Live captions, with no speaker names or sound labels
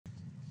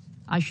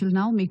I shall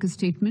now make a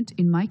statement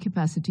in my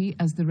capacity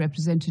as the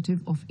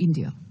representative of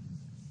India.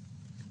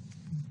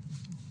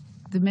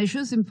 The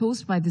measures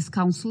imposed by this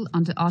Council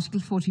under Article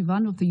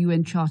 41 of the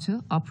UN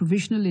Charter are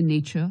provisional in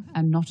nature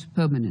and not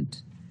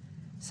permanent.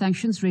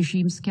 Sanctions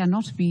regimes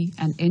cannot be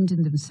an end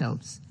in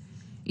themselves.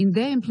 In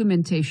their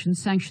implementation,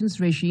 sanctions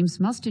regimes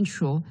must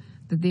ensure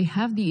that they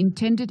have the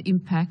intended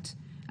impact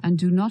and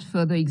do not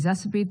further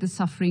exacerbate the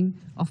suffering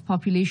of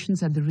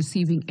populations at the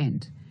receiving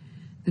end.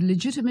 The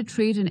legitimate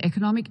trade and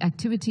economic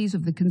activities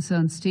of the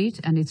concerned state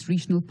and its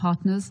regional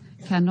partners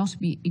cannot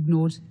be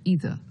ignored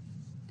either.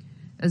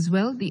 As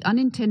well, the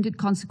unintended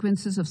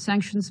consequences of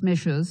sanctions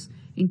measures,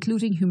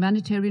 including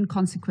humanitarian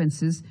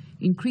consequences,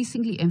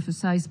 increasingly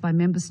emphasized by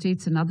member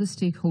states and other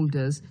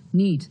stakeholders,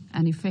 need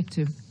an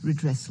effective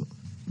redressal.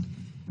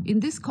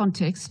 In this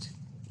context,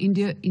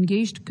 India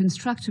engaged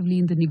constructively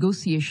in the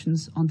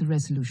negotiations on the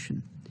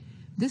resolution.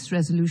 This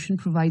resolution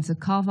provides a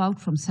carve-out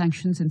from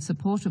sanctions in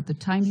support of the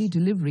timely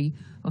delivery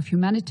of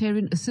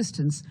humanitarian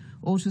assistance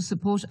or to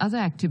support other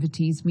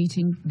activities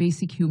meeting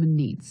basic human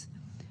needs.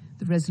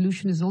 The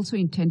resolution is also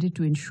intended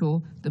to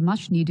ensure the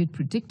much-needed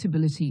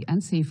predictability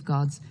and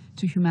safeguards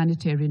to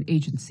humanitarian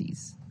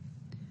agencies.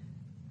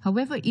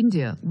 However,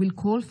 India will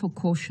call for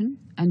caution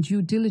and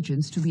due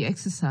diligence to be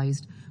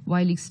exercised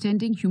while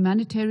extending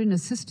humanitarian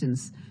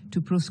assistance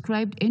to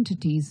proscribed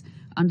entities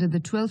under the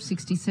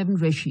 1267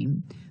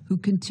 regime who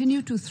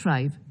continue to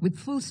thrive with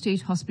full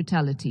state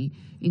hospitality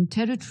in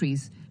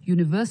territories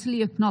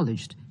universally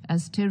acknowledged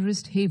as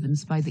terrorist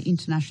havens by the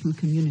international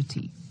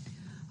community.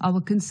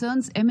 Our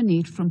concerns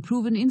emanate from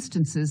proven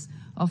instances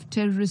of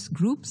terrorist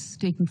groups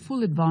taking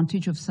full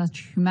advantage of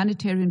such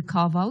humanitarian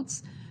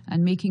carve-outs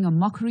and making a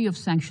mockery of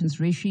sanctions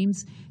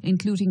regimes,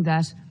 including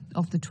that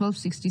of the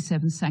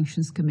 1267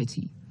 Sanctions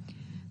Committee.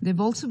 There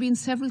have also been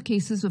several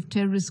cases of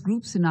terrorist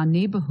groups in our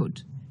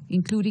neighborhood,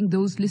 including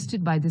those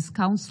listed by this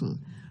Council,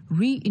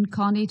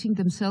 reincarnating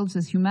themselves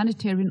as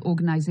humanitarian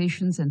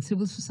organizations and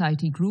civil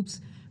society groups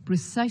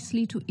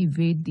precisely to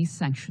evade these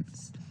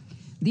sanctions.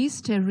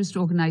 These terrorist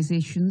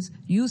organizations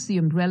use the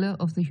umbrella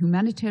of the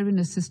humanitarian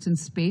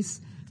assistance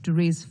space to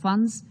raise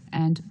funds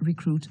and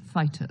recruit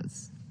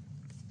fighters.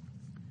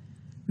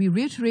 We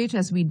reiterate,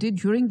 as we did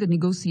during the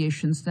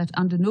negotiations, that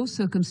under no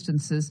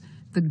circumstances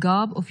the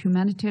garb of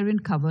humanitarian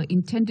cover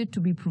intended to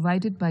be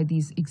provided by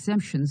these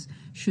exemptions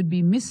should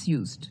be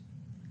misused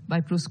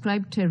by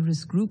proscribed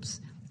terrorist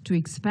groups to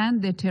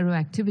expand their terror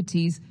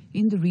activities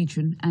in the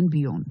region and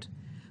beyond.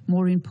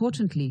 More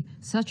importantly,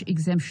 such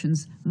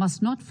exemptions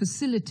must not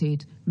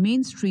facilitate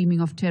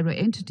mainstreaming of terror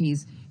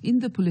entities in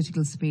the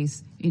political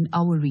space in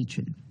our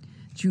region.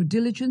 Due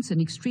diligence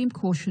and extreme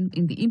caution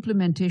in the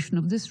implementation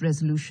of this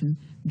resolution,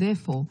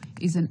 therefore,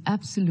 is an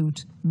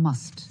absolute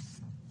must.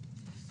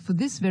 For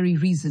this very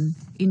reason,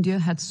 India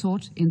had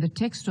sought in the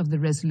text of the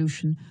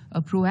resolution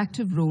a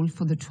proactive role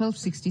for the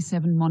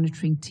 1267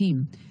 monitoring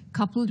team,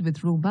 coupled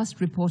with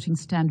robust reporting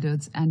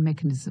standards and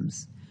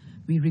mechanisms.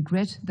 We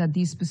regret that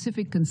these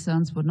specific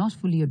concerns were not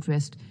fully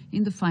addressed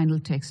in the final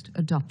text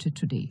adopted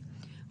today.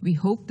 We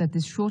hope that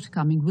this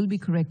shortcoming will be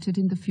corrected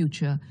in the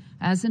future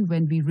as and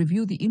when we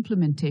review the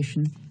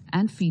implementation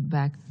and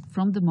feedback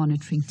from the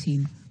monitoring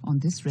team on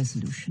this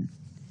resolution.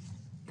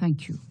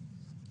 Thank you.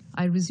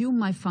 I resume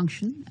my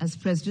function as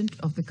President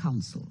of the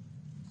Council.